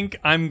think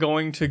I'm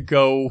going to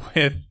go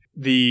with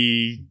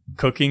the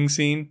cooking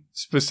scene,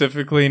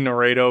 specifically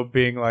Naruto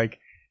being like,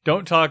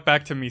 "Don't talk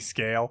back to me,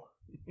 Scale."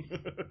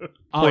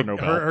 Poor Like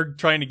Nobel. her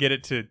trying to get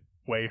it to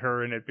weigh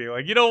her and it being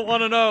like, "You don't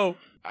want to know."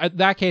 In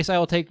that case, I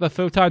will take the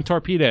Photon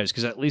Torpedoes,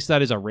 because at least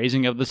that is a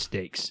raising of the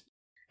stakes.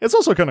 It's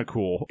also kind of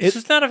cool. It's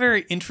just not a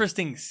very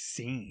interesting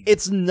scene.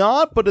 It's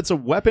not, but it's a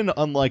weapon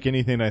unlike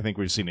anything I think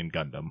we've seen in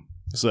Gundam.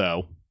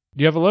 So,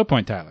 Do you have a low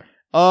point, Tyler?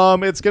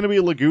 it's going to be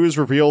Legu's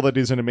reveal that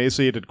he's an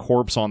emaciated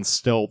corpse on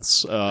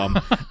stilts.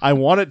 I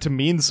want it to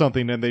mean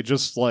something, and they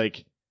just,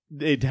 like,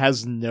 it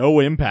has no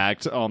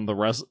impact on the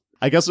rest.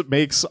 I guess it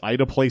makes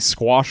Ida play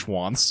squash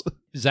once.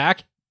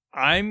 Zach?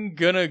 I'm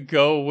gonna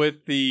go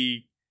with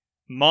the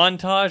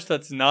montage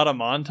that's not a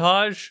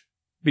montage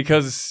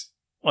because,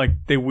 like,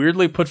 they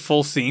weirdly put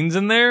full scenes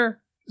in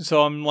there.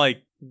 So I'm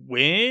like,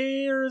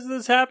 where is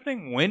this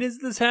happening? When is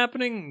this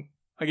happening?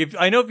 Like,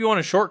 I know if you want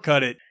to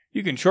shortcut it,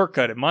 you can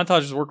shortcut it.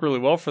 Montages work really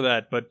well for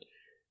that, but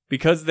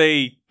because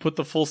they put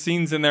the full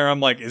scenes in there, I'm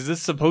like, is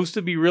this supposed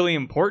to be really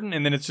important?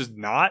 And then it's just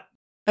not.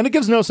 And it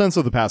gives no sense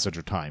of the passage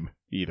of time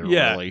either,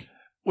 Yeah. really.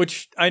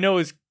 Which I know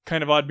is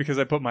kind of odd because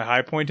I put my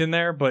high point in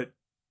there, but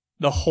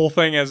the whole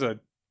thing as a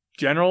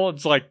general,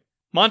 it's like,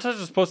 montage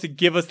is supposed to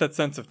give us that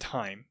sense of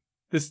time.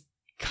 This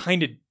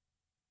kind of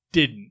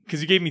didn't,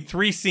 because you gave me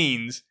 3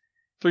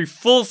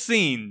 full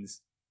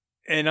scenes,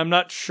 and I'm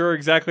not sure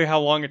exactly how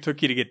long it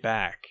took you to get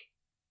back.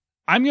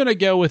 I'm going to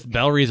go with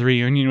Bellry's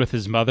reunion with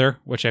his mother,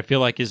 which I feel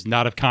like is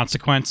not of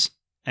consequence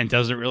and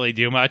doesn't really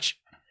do much.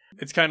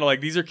 It's kind of like,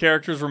 these are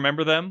characters,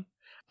 remember them?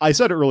 I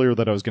said earlier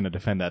that I was going to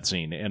defend that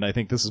scene, and I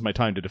think this is my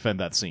time to defend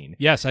that scene.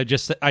 Yes, I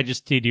just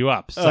teed you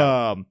up.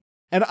 So.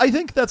 And I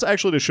think that's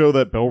actually to show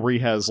that Bellry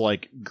has,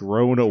 like,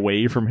 grown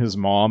away from his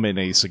mom in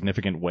a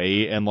significant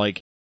way, and,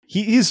 like,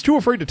 he's too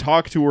afraid to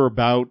talk to her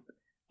about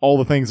all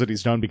the things that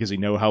he's done because he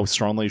knows how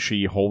strongly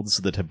she holds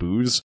the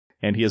taboos,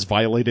 and he has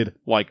violated,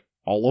 like,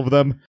 all of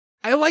them.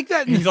 I like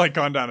that. He's like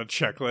gone down a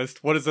checklist.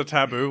 What is a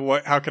taboo?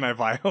 How can I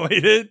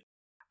violate it?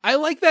 I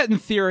like that in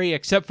theory,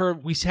 except for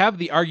we have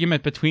the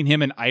argument between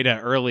him and Ida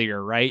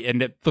earlier, right?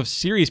 And the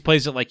series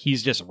plays it like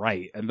he's just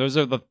right. And those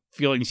are the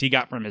feelings he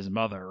got from his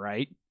mother,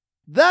 right?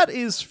 That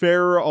is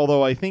fair,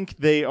 although I think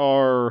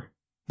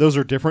those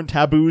are different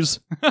taboos,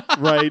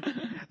 right?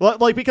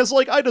 Like, because,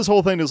 like, Ida's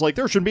whole thing is, like,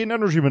 there should be an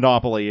energy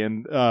monopoly,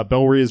 and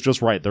Bellry is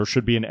just right. There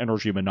should be an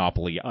energy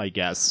monopoly, I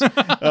guess.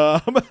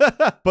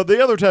 But the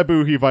other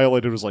taboo he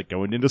violated was, like,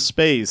 going into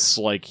space.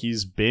 Like,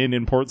 he's been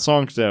in Port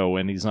Sancto,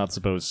 and he's not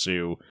supposed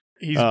to.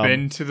 He's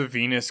been to the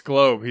Venus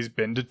Globe. He's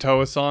been to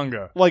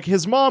Toasanga. Like,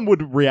 his mom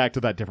would react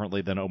to that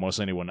differently than almost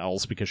anyone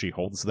else because she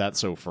holds that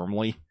so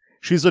firmly.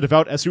 She's a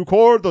devout Esu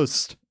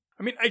Cordist.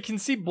 I mean, I can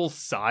see both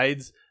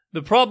sides.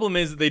 The problem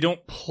is they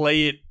don't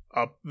play it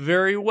up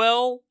very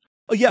well.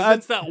 Yeah,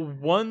 that's that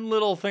one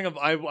little thing of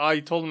I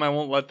told him I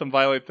won't let them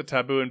violate the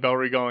taboo, and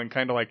Bellry going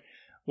kind of like,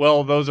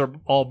 well, those are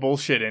all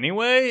bullshit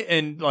anyway,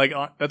 and like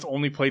that's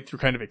only played through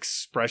kind of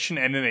expression,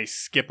 and then they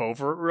skip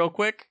over it real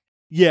quick.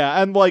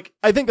 Yeah, and like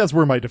I think that's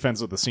where my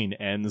defense of the scene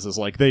ends. Is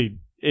like it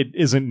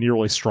isn't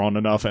nearly strong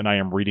enough, and I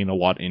am reading a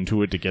lot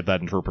into it to get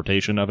that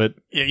interpretation of it.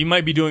 Yeah, you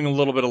might be doing a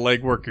little bit of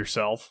legwork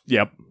yourself.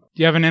 Yep.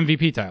 Do you have an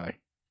MVP, Tyler?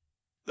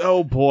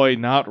 Oh boy,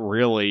 not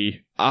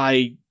really.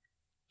 I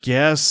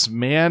guess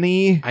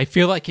Manny. I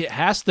feel like it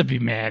has to be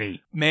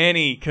Manny.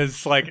 Manny,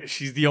 because like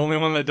she's the only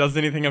one that does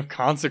anything of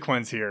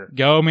consequence here.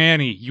 Go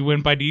Manny, you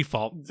win by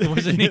default. It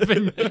wasn't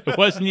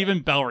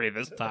even Bellry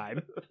this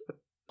time.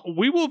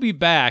 We will be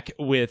back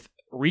with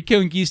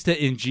Reconguista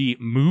in G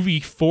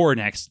Movie 4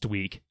 next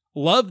week.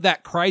 Love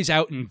that cries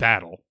out in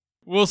battle.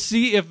 We'll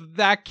see if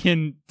that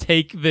can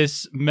take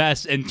this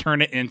mess and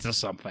turn it into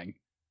something.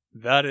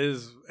 That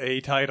is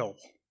a title.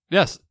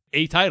 Yes,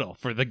 a title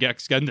for the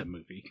Gex Gundam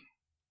movie.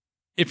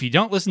 If you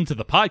don't listen to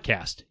the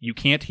podcast, you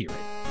can't hear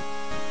it.